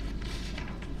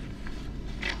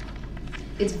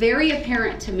 It's very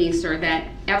apparent to me, sir, that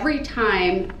every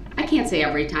time I can't say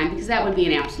every time because that would be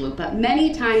an absolute, but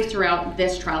many times throughout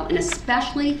this trial, and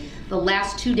especially the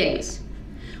last 2 days,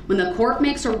 when the court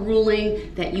makes a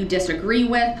ruling that you disagree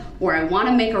with, or I want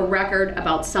to make a record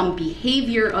about some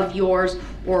behavior of yours,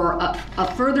 or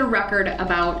a further record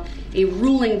about a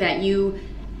ruling that you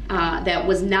that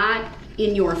was not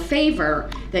in your favor,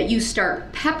 that you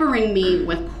start peppering me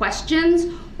with questions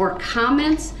or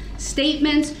comments,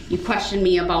 statements. You question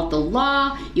me about the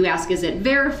law. You ask, is it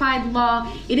verified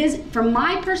law? It is, from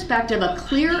my perspective, a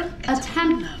clear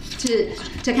attempt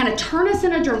to kind of turn us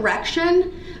in a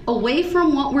direction away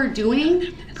from what we're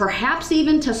doing, perhaps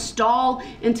even to stall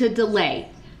and to delay.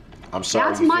 I'm sorry.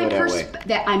 That's you my feel that way.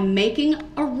 that I'm making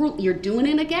a rule. You're doing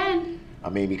it again. I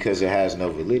mean, because it has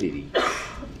no validity.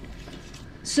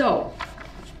 So,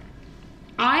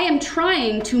 I am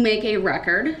trying to make a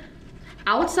record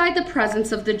outside the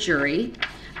presence of the jury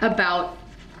about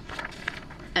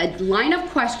a line of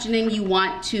questioning you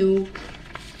want to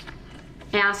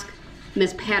ask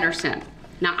Ms. Patterson.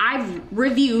 Now, I've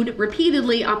reviewed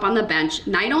repeatedly up on the bench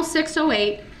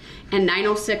 90608 and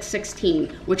 90616,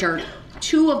 which are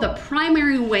two of the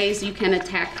primary ways you can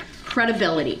attack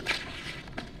credibility.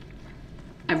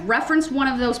 I've referenced one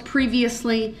of those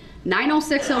previously.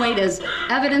 90608 is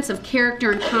evidence of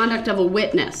character and conduct of a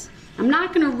witness. I'm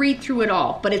not going to read through it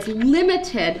all, but it's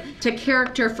limited to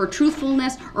character for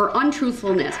truthfulness or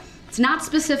untruthfulness. It's not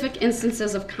specific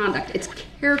instances of conduct. It's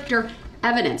character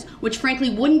evidence, which frankly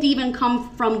wouldn't even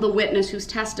come from the witness who's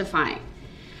testifying.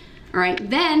 All right,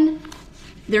 then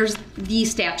there's the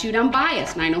statute on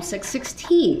bias,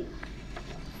 90616.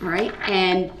 All right,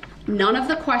 and none of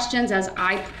the questions as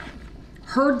I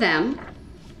heard them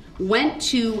went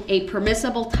to a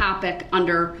permissible topic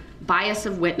under bias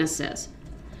of witnesses.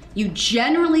 You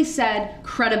generally said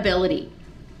credibility.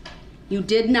 You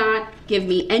did not give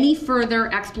me any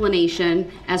further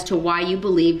explanation as to why you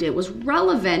believed it was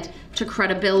relevant to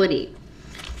credibility.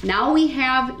 Now we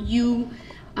have you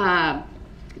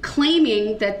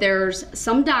claiming that there's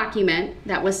some document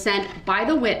that was sent by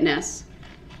the witness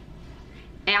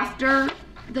after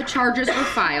the charges were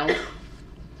filed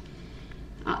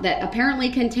that apparently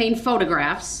contained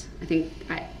photographs. I think,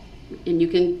 and you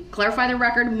can clarify the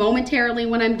record momentarily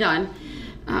when I'm done,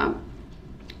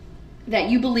 that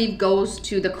you believe goes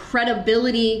to the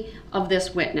credibility of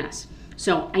this witness.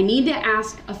 So I need to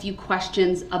ask a few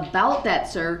questions about that,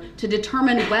 sir, to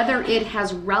determine whether it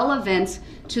has relevance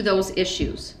to those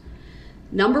issues.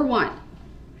 Number one,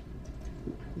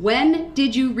 when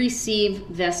did you receive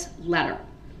this letter?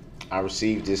 I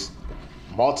received this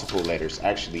multiple letters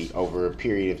actually over a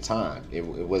period of time. It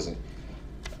wasn't,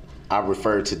 I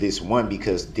referred to this one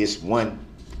because this one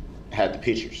had the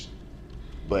pictures.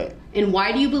 But and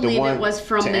why do you believe it was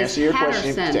from Ms.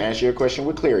 Patterson? To answer your question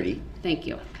with clarity. Thank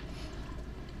you.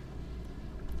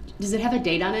 Does it have a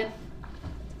date on it?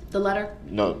 The letter?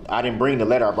 No, I didn't bring the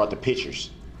letter, I brought the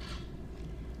pictures.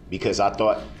 Because I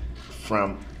thought,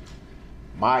 from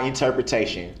my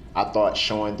interpretation, I thought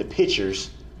showing the pictures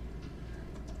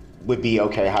would be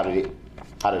okay. How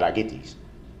did I get these?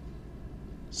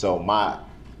 So my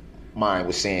mind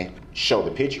was saying, show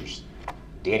the pictures.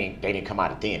 They didn't come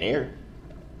out of thin air.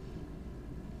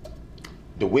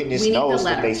 The witness knows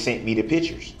that they sent me the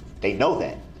pictures. They know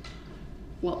that.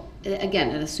 Well, again,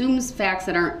 it assumes facts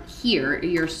that aren't here.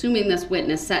 You're assuming this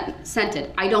witness sent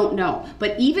it. I don't know.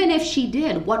 But even if she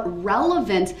did, what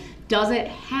relevance does it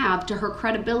have to her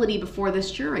credibility before this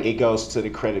jury? It goes to the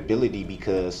credibility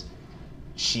because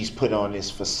she's put on this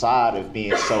facade of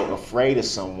being so afraid of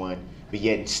someone, but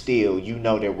yet still, you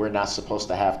know that we're not supposed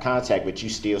to have contact, but you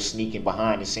still sneaking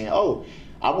behind and saying, oh,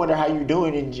 I wonder how you're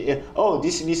doing, and oh,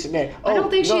 this and this and that. Oh, I don't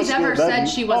think no, she's ever said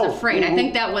she was afraid. Mm-hmm. I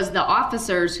think that was the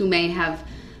officers who may have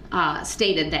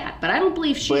stated that, but I don't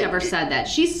believe she ever said that.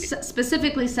 She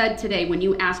specifically said today when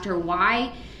you asked her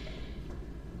why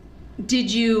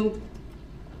did you,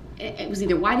 it was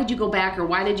either why did you go back or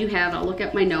why did you have, I'll look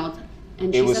at my notes,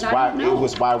 and she said, I don't know. It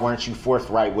was why weren't you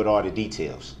forthright with all the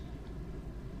details?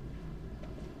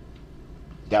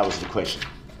 That was the question.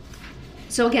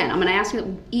 So again, I'm going to ask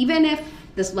you, even if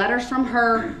this letter's from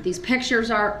her, these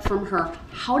pictures are from her,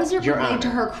 how does it relate to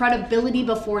her credibility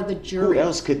before the jury? Who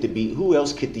else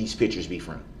could these pictures be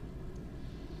from?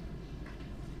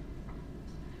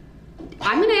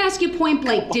 I'm going to ask you point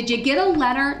blank, did you get a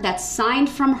letter that's signed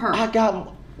from her?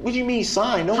 What do you mean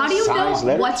signed? No How do you know?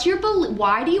 Letters. What's your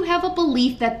why do you have a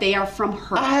belief that they are from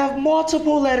her? I have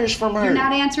multiple letters from her. You're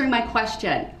not answering my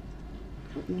question.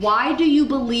 Why do you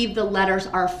believe the letters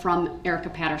are from Erica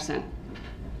Patterson?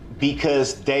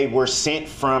 Because they were sent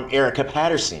from Erica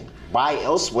Patterson. Why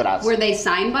else would I? Were they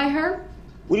signed by her?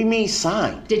 What do you mean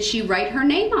signed? Did she write her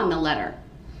name on the letter?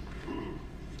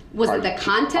 Was Are it the you-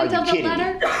 content are you of the kidding me?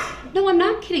 letter? No, I'm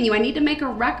not kidding you. I need to make a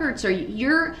record, sir.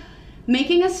 You're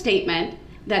making a statement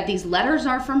that these letters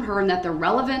are from her and that they're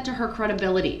relevant to her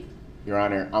credibility. Your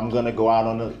Honor, I'm gonna go out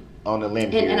on the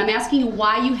limb here. And I'm asking you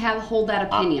why you hold that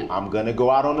opinion. I'm gonna go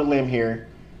out on the limb here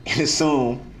and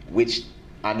assume, which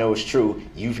I know is true,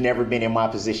 you've never been in my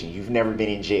position. You've never been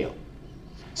in jail.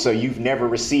 So you've never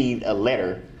received a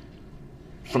letter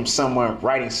from someone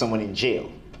writing someone in jail.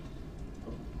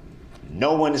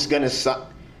 No one is gonna.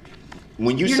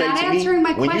 When you You're say not to me, answering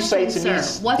my when you say question, to me,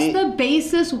 sir. What's the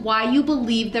basis why you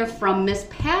believe they're from Miss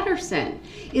Patterson?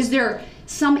 Is there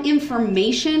some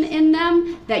information in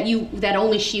them that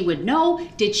only she would know?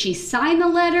 Did she sign the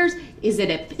letters? Is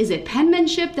it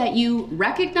penmanship that you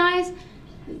recognize?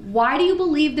 Why do you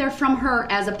believe they're from her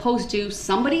as opposed to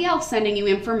somebody else sending you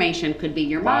information? Could be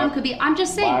your mom, could be, I'm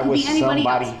just saying, could be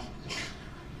anybody else.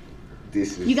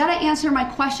 This is, You got to answer my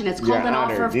question. It's called an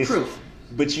offer of proof.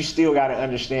 But you still got to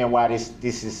understand why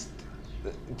this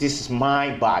is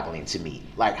mind-boggling to me.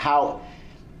 Like, how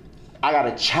I got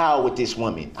a child with this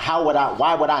woman. Why would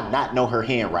I not know her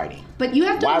handwriting? But you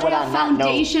have to Why lay would a I not know?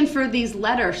 foundation for these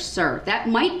letters, sir. That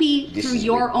might be This through is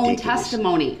your own ridiculous.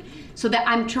 testimony. So that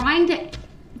I'm trying to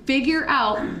figure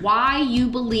out why you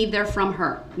believe they're from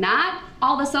her. Not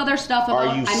all this other stuff Are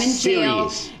about you I'm in jail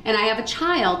serious? and I have a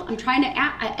child. I'm trying to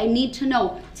I need to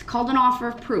know. It's called an offer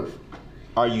of proof.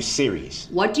 Are you serious?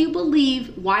 What do you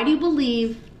believe? Why do you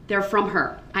believe they're from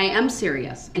her? I am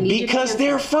serious. I need you to Because answer.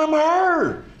 they're from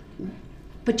her.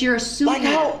 But you're assuming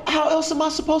Like, how else am I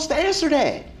supposed to answer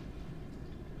that?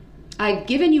 I've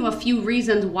given you a few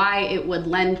reasons why it would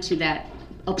lend to that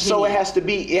opinion. So it has to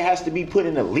be put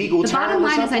in a legal The term bottom or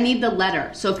line is I something? need the letter.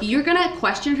 So if you're gonna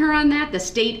question her on that, the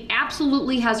state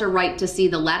absolutely has a right to see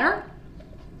the letter.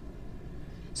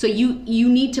 So you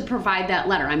need to provide that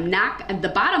letter. The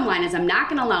bottom line is I'm not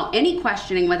gonna allow any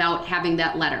questioning without having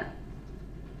that letter.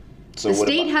 So The what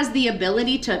state about- has the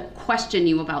ability to question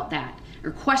you about that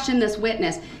or question this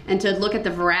witness and to look at the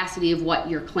veracity of what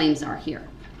your claims are here.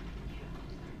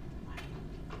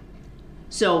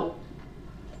 So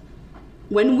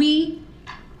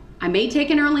I may take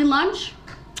an early lunch.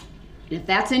 If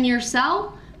that's in your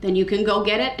cell, then you can go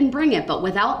get it and bring it. But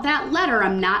without that letter,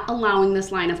 I'm not allowing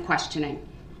this line of questioning.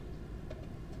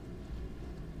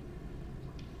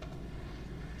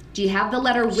 Do you have the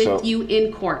letter with So- you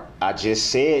in court? I just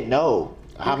said no.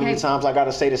 How many Okay. times I got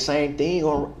to say the same thing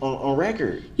on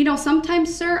record? You know,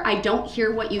 sometimes, sir, I don't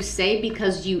hear what you say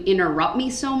because you interrupt me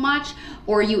so much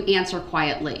or you answer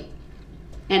quietly.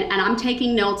 And I'm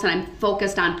taking notes and I'm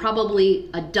focused on probably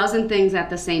a dozen things at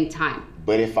the same time.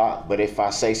 But if I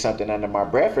say something under my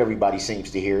breath, everybody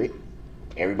seems to hear it.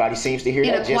 Everybody seems to hear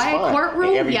In that a just quiet fine. courtroom,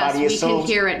 And everybody yes, we can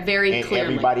hear it very and clearly.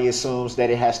 everybody assumes that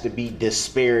it has to be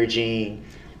disparaging.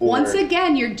 Or, Once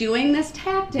again, you're doing this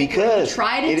tactic where Because you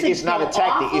try it's not a go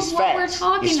tactic, off of it's what facts. we're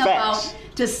talking It's about facts.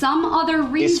 to some other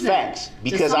reason. It's facts. to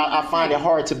Because some I other find it thing.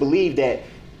 hard to believe that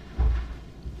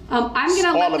I'm going to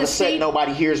all let of the a sudden state.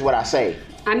 nobody hears what I say.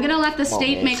 I'm going to let the Come on,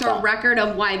 state man, make a stop. record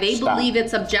of why they Stop. believe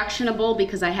it's objectionable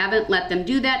because I haven't let them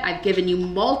do that. I've given you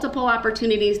multiple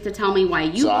opportunities to tell me why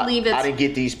you So believe I it's. didn't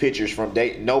get these pictures from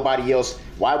nobody else.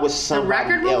 Why was The somebody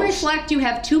record will else reflect you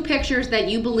have 2 pictures that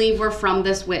you believe were from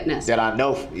this witness. that I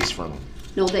know is from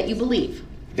No, that you believe.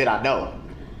 that I know?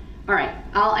 All right,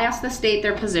 I'll ask the state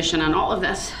their position on all of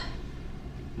this.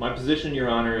 My position, Your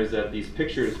Honor, is that these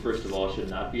pictures, first of all,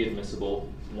 should not be admissible.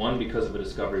 1, because of a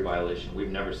discovery violation. We've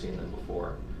never seen them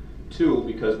before. 2,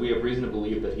 because we have reason to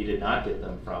believe that he did not get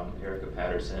them from Erica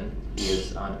Patterson. He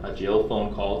is on a jail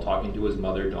phone call talking to his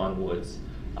mother, Dawn Woods,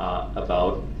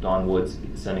 about Dawn Woods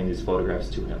sending these photographs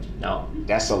to him. Now,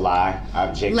 That's a lie. I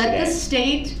object to Let that. the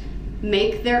state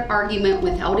make their argument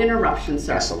without interruption,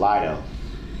 sir. That's a lie, though.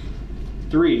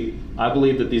 3, I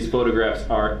believe that these photographs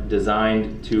are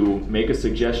designed to make a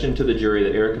suggestion to the jury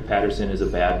that Erica Patterson is a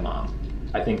bad mom.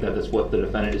 I think that that's what the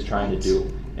defendant is trying to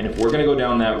do. And if we're going to go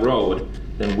down that road,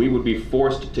 then we would be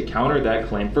forced to counter that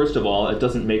claim. First of all, it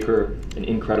doesn't make her an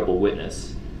incredible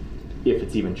witness, if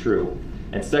it's even true.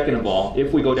 And second of all,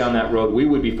 if we go down that road, we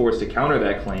would be forced to counter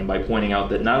that claim by pointing out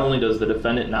that not only does the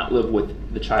defendant not live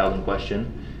with the child in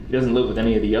question, he doesn't live with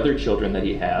any of the other children that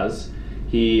he has.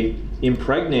 He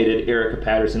impregnated Erica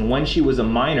Patterson when she was a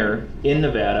minor in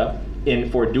Nevada, and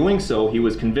for doing so, he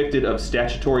was convicted of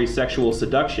statutory sexual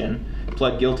seduction,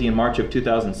 pled guilty in March of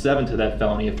 2007 to that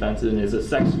felony offense, and is a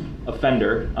sex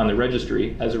offender on the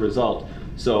registry as a result.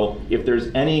 So if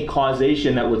there's any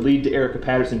causation that would lead to Erica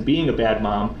Patterson being a bad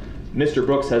mom, Mr.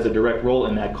 Brooks has a direct role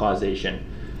in that causation.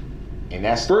 And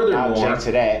that's, Furthermore, I object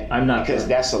to that. I'm not because done.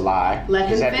 that's a lie. Let him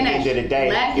Because at the finish. end of the day,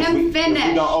 Let if him we finish,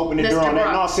 gonna open the door Mr. on that,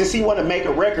 no, Brooks. since he want to make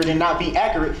a record and not be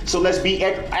accurate, so let's be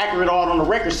accurate all on the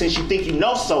record. Since you think you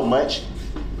know so much,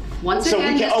 Once so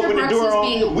again, we can Mr. open the Brooks door is on.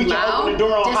 being We can loud, open the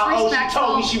door on how old she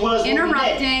told me she was when we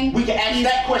met. interrupting. We can ask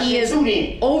that question he is too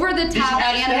then. over the Did you top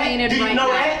ask that? animated Did you right know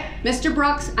now. that? Mr.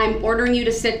 Brooks, I'm ordering you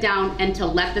to sit down and to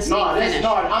let the state No, finish.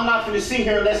 I'm not going to sit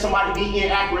here and let somebody be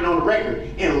inaccurate on the record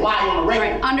and lie on the record.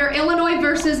 Right. Under Illinois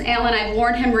versus Allen, I've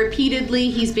warned him repeatedly.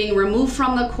 He's being removed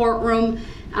from the courtroom.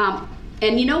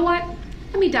 And you know what?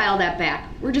 Let me dial that back.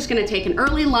 We're just going to take an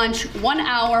early lunch, 1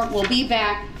 hour. We'll be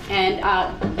back. And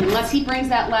unless he brings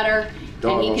that letter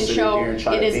and he can show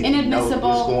it is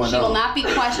inadmissible, she will not be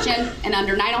questioned. And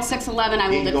under 906.11, I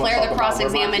will declare the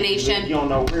cross-examination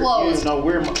closed.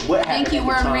 Thank you.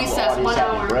 We're in recess. 1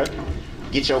 hour.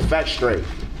 Get your facts straight.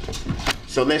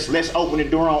 So let's open the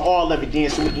door on all of it then,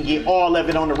 so we can get all of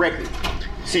it on the record.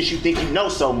 Since you think you know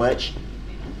so much.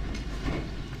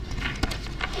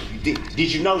 Did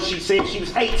you know she said she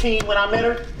was 18 when I met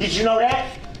her? Did you know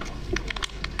that?